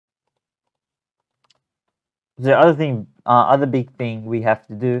the other big thing we have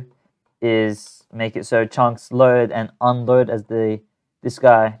to do is make it so chunks load and unload as this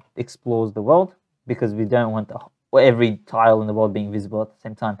guy explores the world, because we don't want every tile in the world being visible at the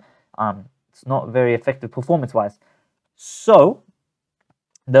same time. It's not very effective performance-wise. So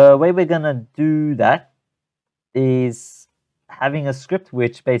the way we're gonna do that is having a script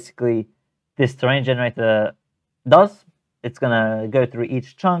which basically this terrain generator does. It's gonna go through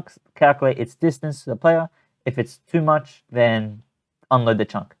each chunk, calculate its distance to the player. If it's too much, then unload the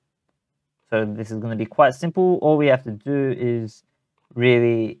chunk. So this is going to be quite simple. All we have to do is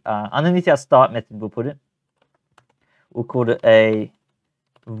really, underneath our start method, we'll put it. We'll call it a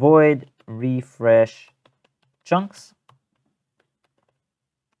void refresh chunks.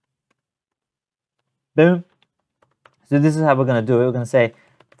 Boom. So this is how we're going to do it. We're going to say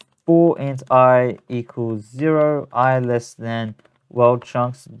for int I equals 0, I less than world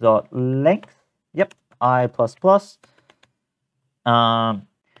chunks dot length. Yep, I plus plus.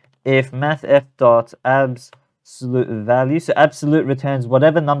 If mathf dot absolute value, so absolute returns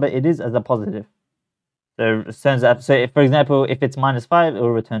whatever number it is as a positive. So it turns out, so if, for example, if it's -5, it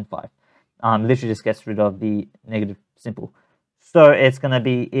will return 5. Literally just gets rid of the negative simple. So it's going to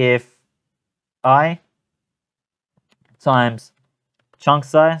be if I times chunk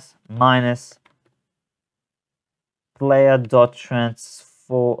size minus player dot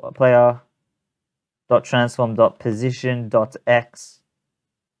transform dot position dot x.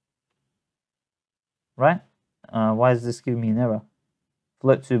 Right? Why is this giving me an error?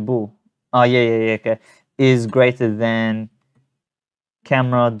 Float to bool. Oh, yeah, okay. Is greater than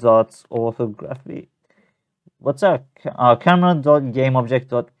camera dot orthography. What's that? Camera dot game object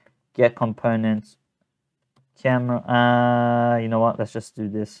dot get component. Camera. You know what? Let's just do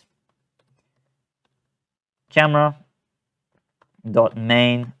this. Camera dot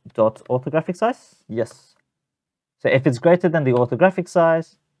main dot orthographic size. Yes. So if it's greater than the orthographic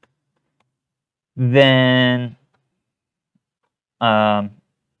size, then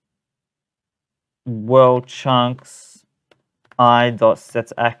world chunks I dot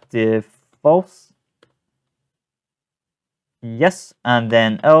set active false. Yes, and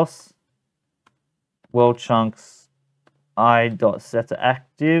then else world chunks I dot set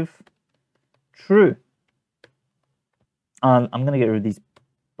active true. I'm gonna get rid of these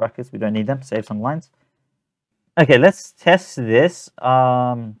brackets. We don't need them. Save some lines. Okay, let's test this.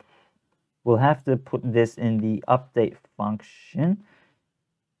 We'll have to put this in the update function.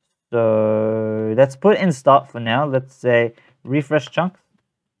 So let's put it in start for now. Let's say refresh chunks.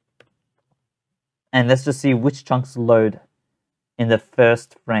 And let's just see which chunks load in the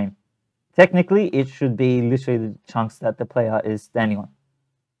first frame. Technically, it should be literally the chunks that the player is standing on.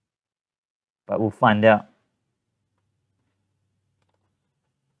 But we'll find out.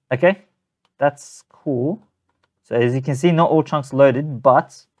 Okay, that's cool. So as you can see, not all chunks loaded,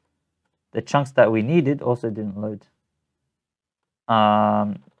 but the chunks that we needed also didn't load.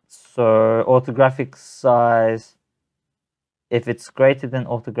 So orthographic size, if it's greater than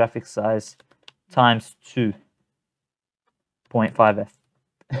orthographic size times 2.5f.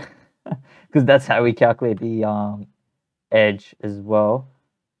 Because that's how we calculate the edge as well.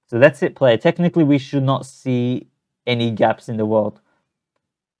 So let's hit play. Technically, we should not see any gaps in the world.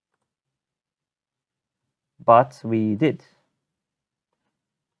 But we did.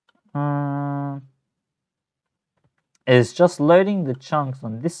 It's just loading the chunks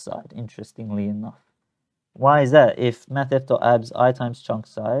on this side, interestingly enough. Why is that? If mathf.abs I times chunk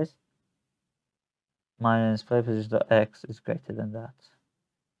size minus player position.x is greater than that.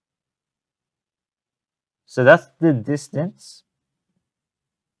 So that's the distance.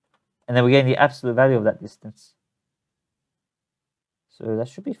 And then we're getting the absolute value of that distance. So that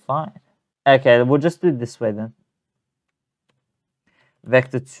should be fine. Okay, we'll just do it this way then.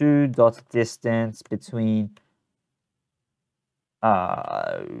 Vector2 dot distance between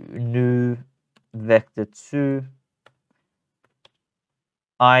new vector2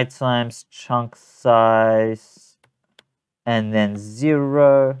 I times chunk size and then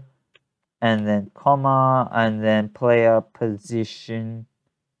 0 and then comma and then player position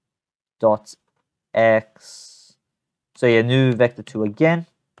dot x. So yeah, new vector2 again.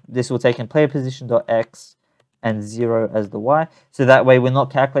 This will take in player position dot x and 0 as the y. So that way we're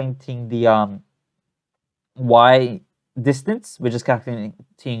not calculating the y distance. We're just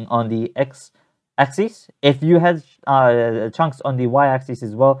calculating on the x axis. If you had chunks on the y axis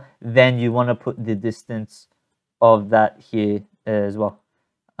as well, then you want to put the distance of that here as well.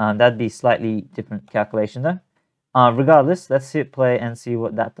 That'd be slightly different calculation though. Regardless, let's hit play and see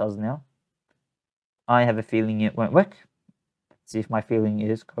what that does now. I have a feeling it won't work. Let's see if my feeling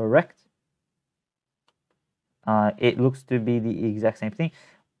is correct. It looks to be the exact same thing.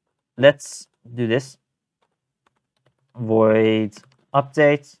 Let's do this. Void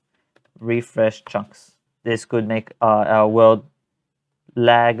update, refresh chunks. This could make our world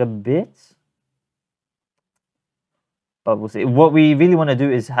lag a bit, but we'll see. What we really want to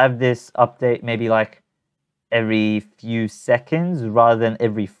do is have this update maybe like every few seconds rather than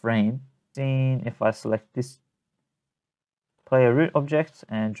every frame. If I select this player root object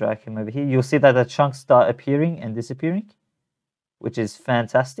and drag him over here, you'll see that the chunks start appearing and disappearing, which is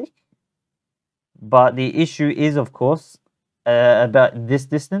fantastic. But the issue is, of course, about this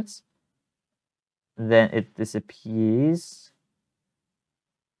distance. Then it disappears.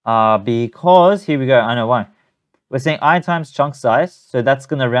 Because, here we go, I know why. We're saying I times chunk size, so that's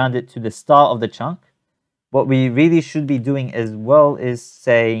going to round it to the start of the chunk. What we really should be doing as well is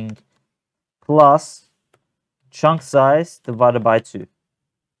saying plus chunk size divided by 2.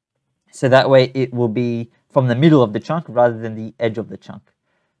 So that way it will be from the middle of the chunk rather than the edge of the chunk,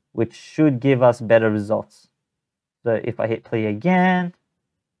 which should give us better results. So if I hit play again,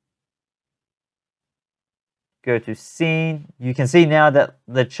 go to scene, you can see now that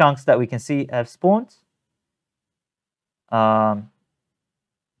the chunks that we can see have spawned.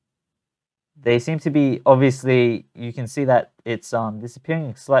 They seem to be, obviously, you can see that it's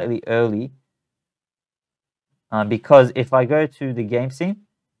disappearing slightly early. Because if I go to the game scene,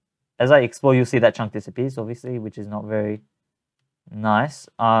 as I explore, you'll see that chunk disappears, obviously, which is not very nice.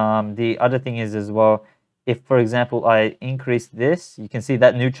 The other thing is as well, if, for example, I increase this, you can see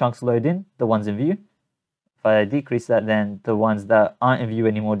that new chunks load in, the ones in view. If I decrease that, then the ones that aren't in view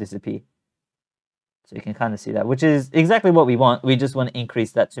anymore disappear. So you can kind of see that, which is exactly what we want. We just want to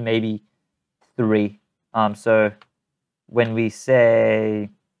increase that to maybe 3. So when we say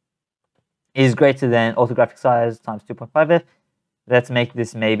is greater than orthographic size times 2.5f, let's make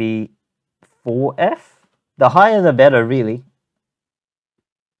this maybe 4f. The higher the better, really.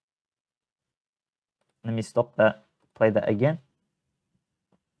 Let me stop that, play that again.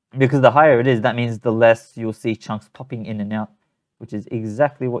 Because the higher it is, that means the less you'll see chunks popping in and out, which is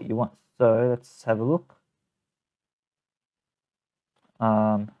exactly what you want. So let's have a look.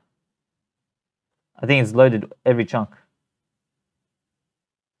 I think it's loaded every chunk.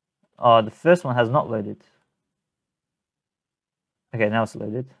 The first one has not loaded. Okay, now it's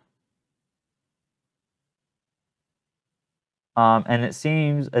loaded. And it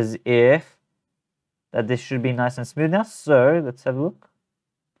seems as if that this should be nice and smooth now. So let's have a look.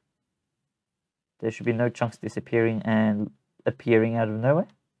 There should be no chunks disappearing and appearing out of nowhere.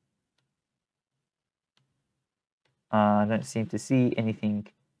 I don't seem to see anything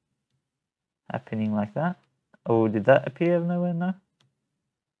happening like that. Oh, did that appear out of nowhere? No.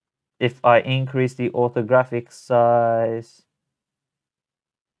 If I increase the orthographic size,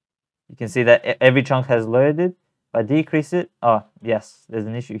 you can see that every chunk has loaded. If I decrease it, oh, yes, there's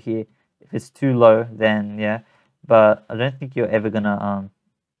an issue here. If it's too low, then yeah. But I don't think you're ever gonna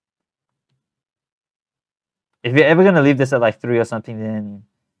if you're ever gonna leave this at like 3 or something, then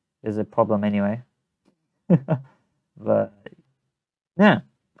there's a problem anyway. But yeah,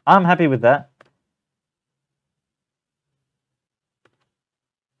 I'm happy with that.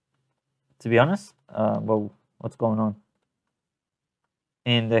 To be honest, well, what's going on?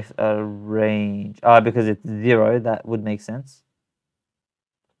 Index range. Because it's 0, that would make sense.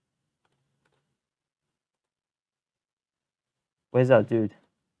 Where's our dude?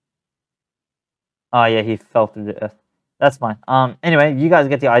 Oh yeah, he fell through the earth. That's fine. Anyway, you guys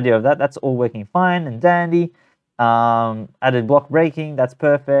get the idea of that. That's all working fine and dandy. Added block breaking, that's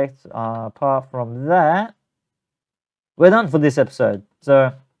perfect. Apart from that, we're done for this episode.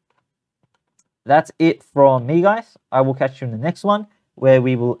 So that's it from me, guys. I will catch you in the next one, where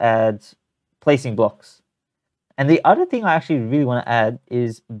we will add placing blocks. And the other thing I actually really want to add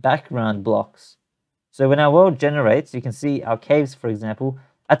is background blocks. So when our world generates, you can see our caves, for example.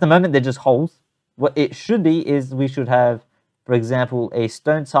 At the moment, they're just holes. What it should be is we should have, for example, a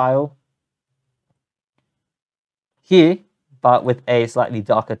stone tile here, but with a slightly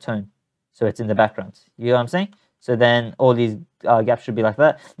darker tone. So it's in the background. You know what I'm saying? So then all these gaps should be like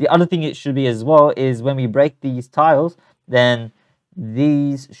that. The other thing it should be as well is when we break these tiles, then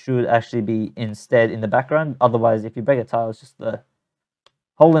these should actually be instead in the background. Otherwise, if you break a tile, it's just the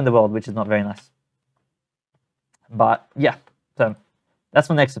hole in the world, which is not very nice. But yeah, so that's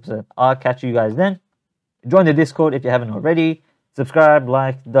for next episode. I'll catch you guys then. Join the Discord if you haven't already. Subscribe,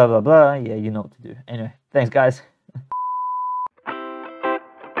 like, blah, blah, blah. Yeah, you know what to do. Anyway, thanks, guys.